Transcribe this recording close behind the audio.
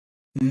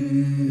Let's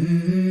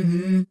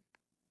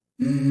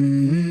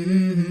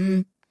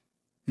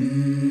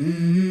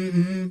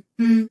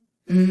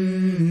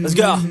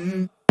go.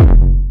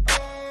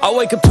 I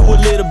wake up to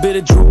a little bit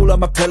of drool on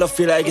my pillow,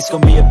 feel like it's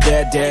gonna be a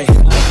bad day.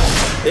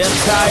 Yeah, I'm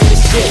tired of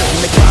shit,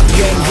 and the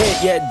coffee ain't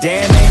hit yet,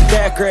 damn, ain't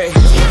that great. I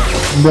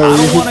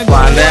don't wanna go to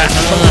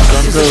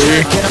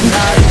work, and I'm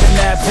not even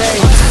that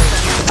paid.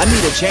 I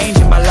need a change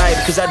in my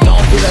life, cause I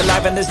don't feel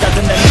alive, and there's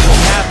nothing that makes me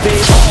happy.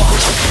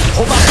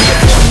 Hold on for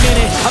a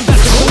minute, I'm about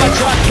to put my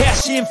truck,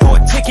 cash in for a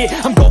ticket.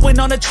 I'm going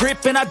on a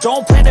trip and I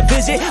don't plan to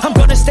visit. I'm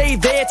gonna stay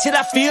there till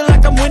I feel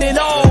like I'm winning,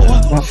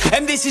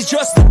 and this is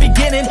just the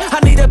beginning. I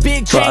need a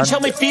big change,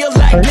 help me feel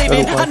like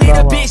living. I need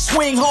a big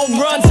swing, home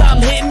runs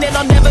I'm hitting, and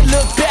I'll never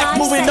look back,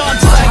 moving on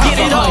till I get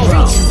it all.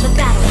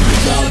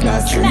 We all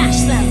got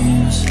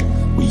dreams,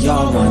 we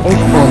all want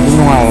things.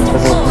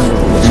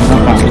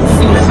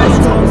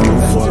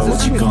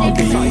 What you gonna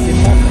be?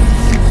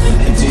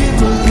 And do you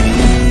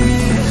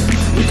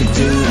believe we can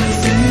do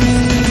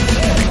anything?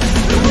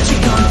 But what you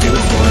gonna do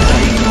for it? How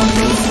you gonna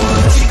do for it?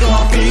 What you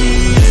gonna be?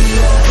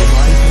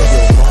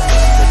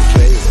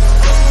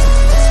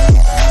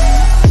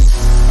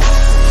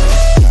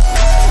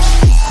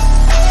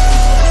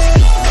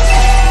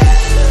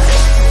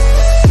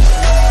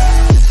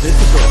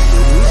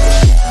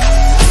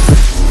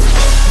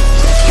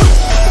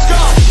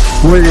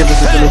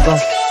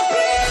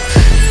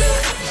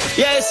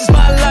 Yeah, this is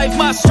my life,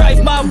 my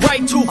strife, my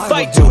right to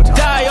fight, to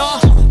die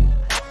on.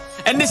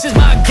 And this is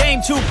my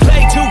game to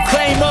play, to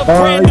claim a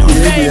brand new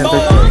name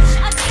on.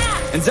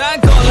 And I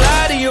ain't gonna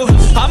lie to you,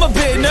 I'm a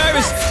bit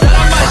nervous that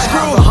I might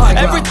screw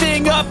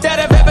everything up that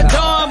I've ever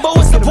done. But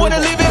what's the point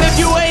of living if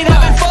you ain't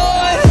having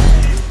fun?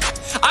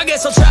 I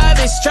guess I'll try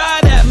this,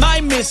 try that,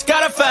 might miss,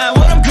 gotta find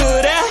what I'm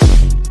good at.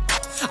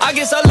 I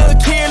guess I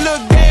look here,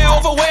 look there,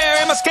 over where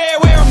am I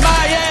scared, where am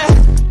I at?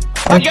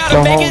 I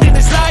gotta make it in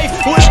this life,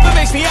 whatever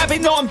makes me happy,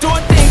 know I'm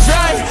doing things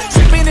right.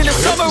 Sipping in the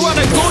summer on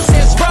a goose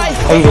and Sprite,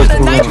 over the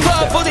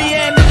nightclub for the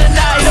end of the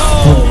night,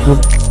 oh.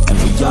 And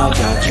we all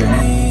got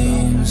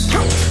dreams,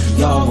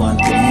 we all want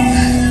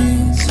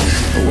things.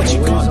 But what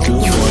you gonna do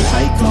for it,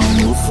 how you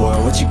gonna move for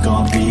it, what you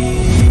gonna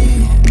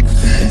be?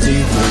 And do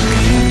you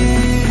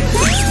believe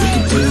we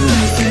can do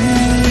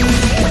anything?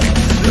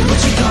 But what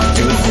you gonna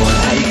do for it,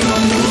 how you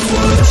gonna move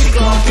for it, what you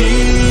gonna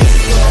be?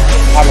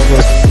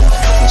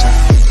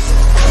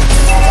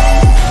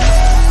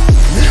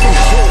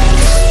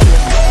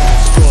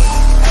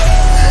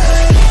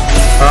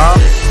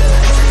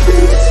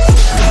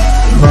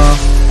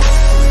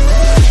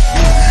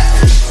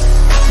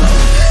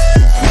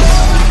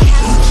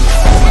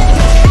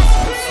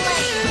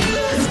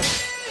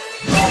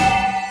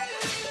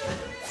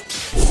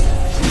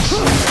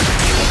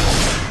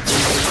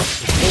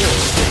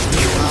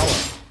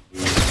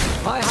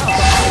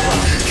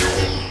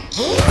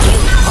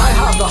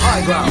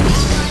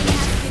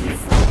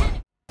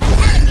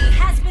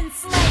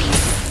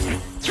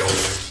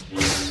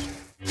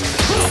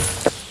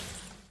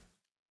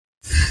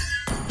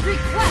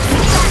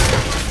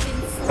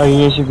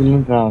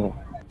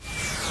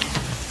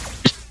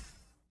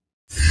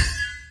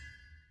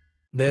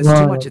 There's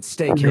too much at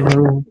stake here.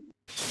 Enemy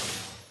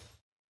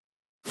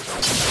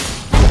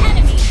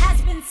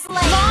has been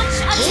slain. Launch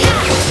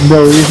attack.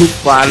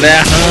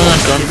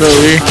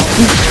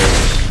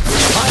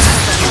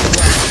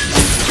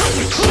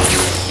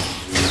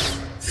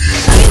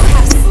 You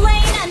have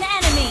slain an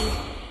enemy.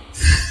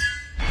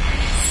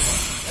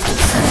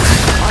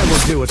 I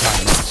will do what I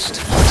must.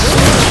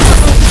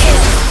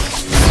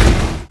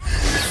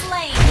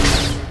 Slain.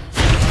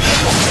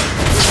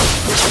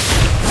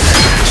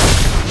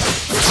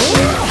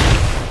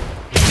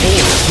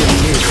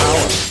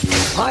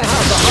 I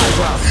have the high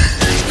ground.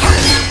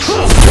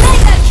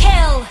 Mega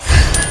kill.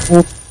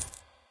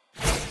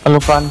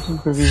 ALUCARD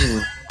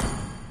supervision.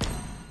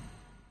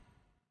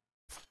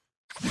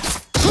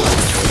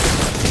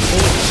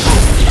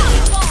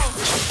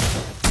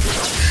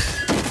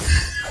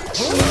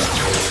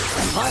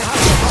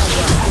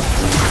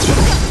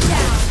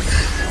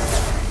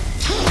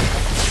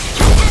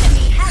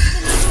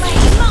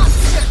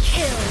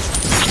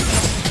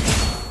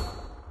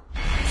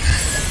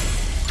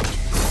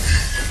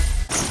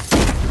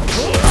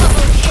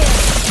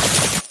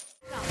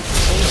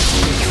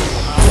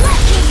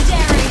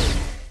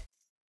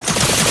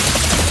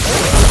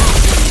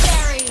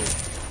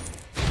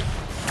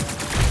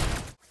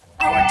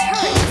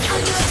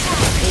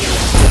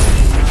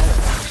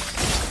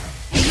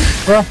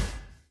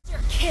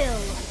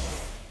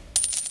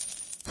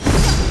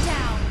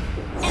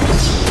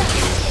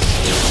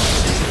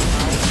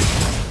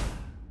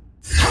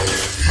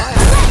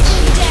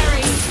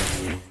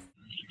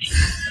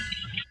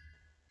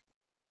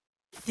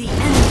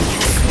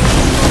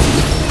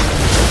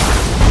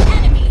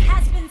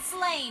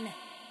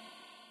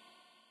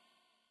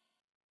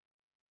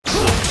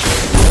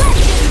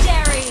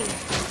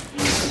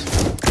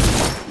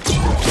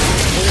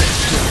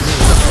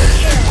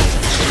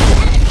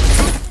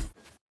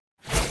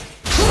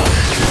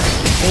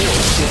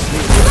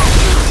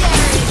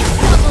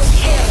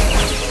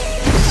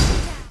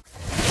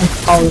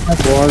 เข้าไม่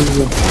บอลเ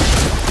ลย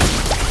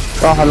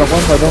ก็ฮัลโหลค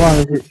นก็ต้องมา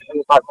สิ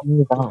ปัดมื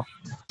อต่าง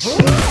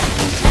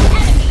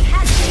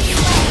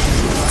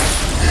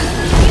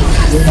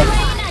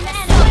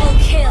Double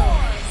kill.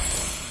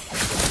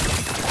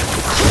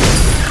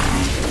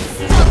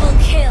 Double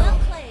kill.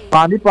 ปล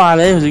าที่ปลาเ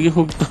ลยผมจะกิน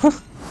คุก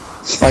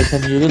ไปชั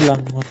นยูด้วยลัง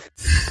มัน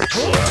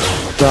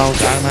เรา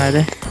กลางนายเล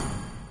ย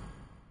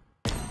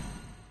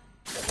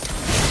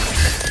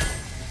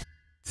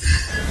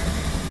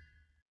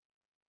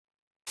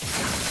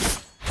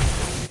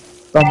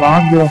ต้องร้อ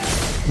นอยู่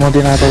โมเด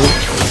นาตัว